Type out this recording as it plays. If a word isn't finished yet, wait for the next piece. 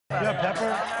You have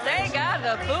pepper? Thank God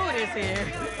the food is here.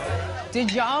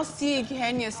 Did y'all see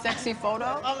Kenya's sexy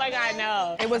photo? Oh my God,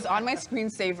 no. It was on my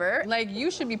screensaver. Like,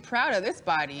 you should be proud of this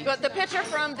body. But the picture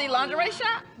from the lingerie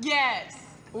shop? Yes.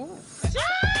 Ooh.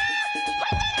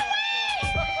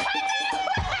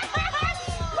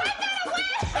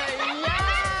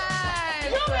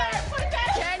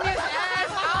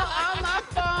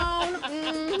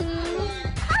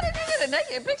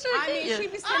 Naked picture. I mean, she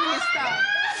be sending me stuff.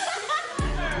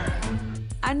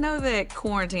 I know that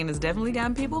quarantine has definitely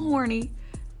gotten people horny,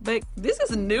 but this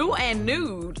is new and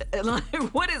nude. Like,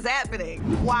 what is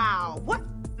happening? Wow. What?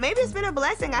 Maybe it's been a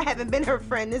blessing I haven't been her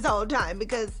friend this whole time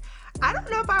because I don't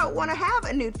know if I want to have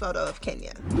a nude photo of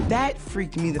Kenya. That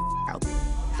freaked me the out.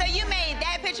 So you made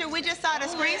that picture, we just saw the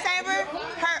screensaver?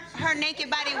 Her naked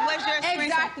body was your screensaver?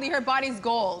 Exactly, her body's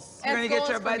goals. You're gonna get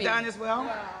your butt done as well?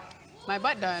 My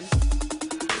butt done.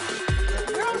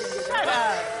 Girl, shut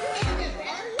up.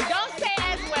 Don't say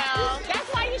as well. That's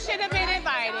why you should have been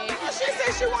invited. She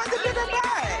said she wanted a bigger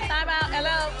butt. Time out.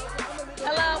 Hello.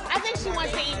 Hello. I think she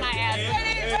wants to eat my ass.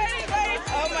 Ready.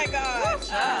 Oh my gosh.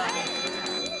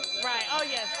 Right. Oh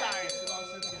yes. Sorry.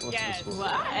 Yes.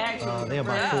 They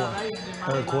about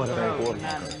third quarter.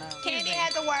 Candy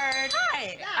had the word.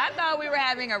 Hi. I thought we were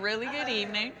having a really good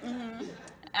evening,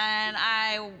 and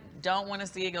I don't want to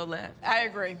see it go left. I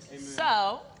agree.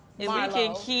 So, if we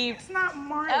can keep... It's not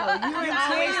Marlo. You and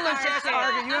Taylor just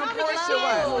arguing. You and Portia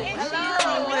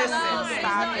Listen,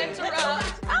 stop it.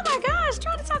 Oh my gosh,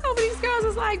 trying to talk over these girls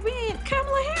is like being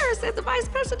Kamala Harris at the vice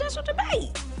presidential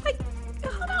debate. Like,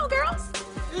 hold on, girls.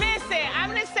 Listen, I'm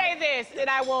gonna say this, and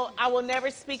I will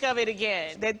never speak of it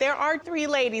again. That there are 3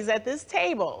 ladies at this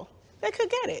table that could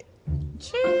get it.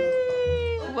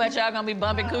 Jeez. What, y'all gonna be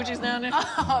bumping coochies down there?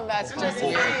 Oh, that's just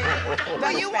weird.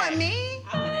 Do you want me?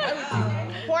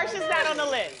 Portia's not on the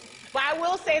list. But I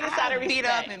will say this out of respect. Beat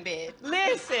up in bed.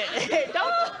 Listen,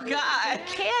 don't. God.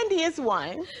 Candy is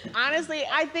one. Honestly,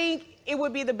 I think it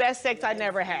would be the best sex I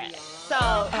never had. So,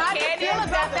 how do you Candy feel is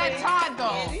about that definitely- Todd,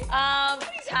 though?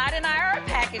 Todd and I are a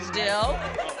package deal,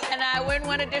 and I wouldn't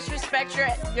want to disrespect your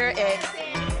ex.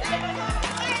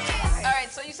 All right,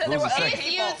 so you said there were other It's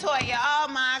people. you, Toya. Oh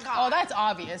my God. Oh, that's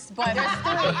obvious, but there's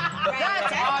 3.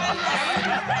 That's obvious.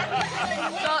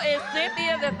 So is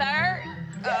Cynthia the third?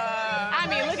 I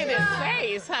mean, look at this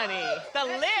face, honey. The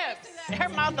lips. Her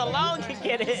mouth alone can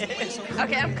get it.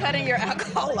 Okay, I'm cutting your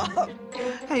alcohol off.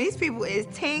 Hey, these people is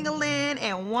tingling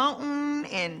and wanting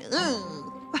and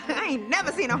I ain't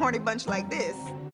never seen a horny bunch like this.